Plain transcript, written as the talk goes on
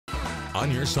On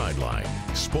Your Sideline,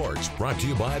 sports brought to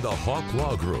you by the Hawk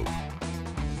Law Group.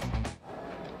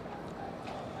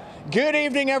 Good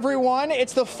evening, everyone.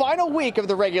 It's the final week of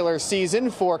the regular season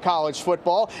for college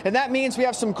football, and that means we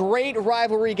have some great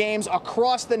rivalry games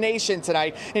across the nation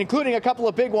tonight, including a couple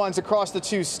of big ones across the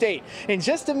two states. In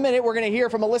just a minute, we're going to hear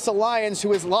from Alyssa Lyons,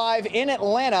 who is live in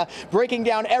Atlanta, breaking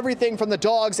down everything from the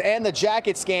Dogs and the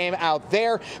Jackets game out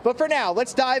there. But for now,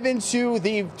 let's dive into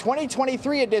the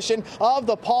 2023 edition of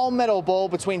the Palmetto Bowl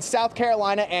between South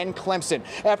Carolina and Clemson.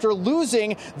 After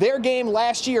losing their game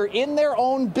last year in their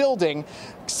own building,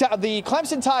 the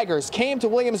Clemson Tigers came to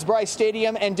Williams-Brice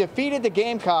Stadium and defeated the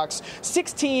Gamecocks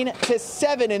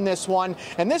 16-7 in this one.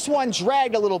 And this one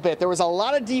dragged a little bit. There was a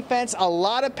lot of defense, a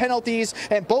lot of penalties,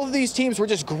 and both of these teams were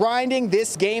just grinding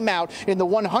this game out in the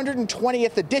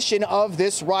 120th edition of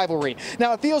this rivalry.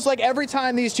 Now, it feels like every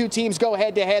time these two teams go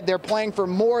head-to-head, they're playing for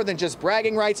more than just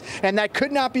bragging rights, and that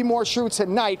could not be more true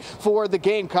tonight for the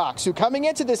Gamecocks, who coming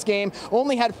into this game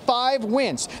only had 5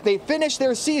 wins. They finished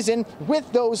their season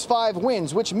with those 5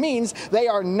 wins, which means they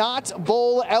are not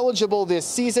bowl eligible this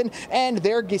season, and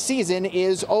their season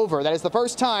is over. That is the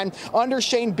first time under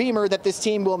Shane Beamer that this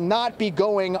team will not be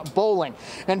going bowling.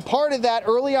 And part of that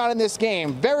early on in this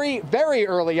game, very, very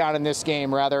early on in this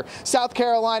game, rather, South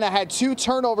Carolina had 2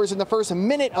 turnovers in the first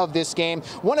minute of this game,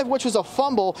 one of which was a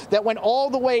fumble that went all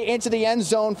the way into the end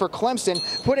zone for Clemson,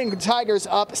 putting the Tigers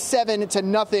up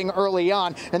 7-0 early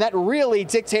on. And that really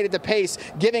dictated the pace,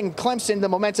 giving Clemson the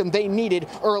momentum they needed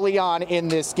early on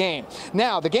in this game.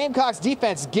 Now, the Gamecocks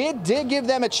defense did give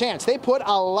them a chance. They put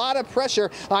a lot of pressure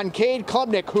on Cade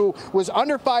Klubnik, who was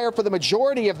under fire for the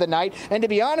majority of the night. And to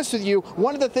be honest with you,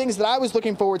 one of the things that I was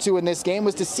looking forward to in this game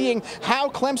was to seeing how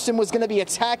Clemson was going to be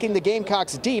attacking the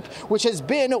Gamecocks deep, which has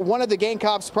been one of the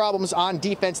Gamecocks' problems on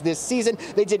defense this season.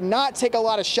 They did not take a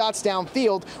lot of shots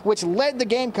downfield, which led the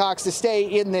Gamecocks to stay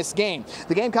in this game.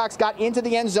 The Gamecocks got into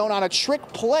the end zone on a trick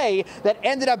play that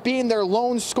ended up being their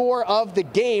lone score of the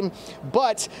game,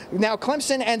 but now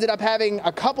Clemson ended up having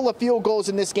a couple of field goals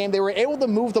in this game. They were able to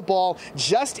move the ball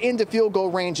just into field goal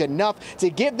range enough to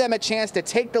give them a chance to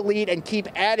take the lead and keep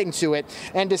adding to it.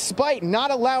 And despite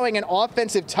not allowing an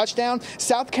offensive touchdown,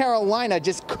 South Carolina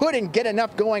just couldn't get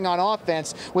enough going on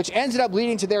offense, which ended up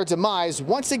leading to their demise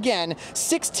once again,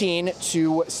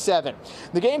 16-7.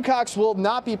 The Gamecocks will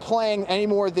not be playing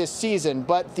anymore this season,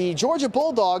 but the Georgia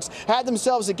Bulldogs had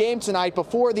themselves a game tonight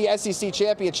before the SEC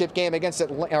championship game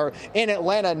in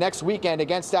Atlanta next weekend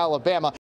against Alabama.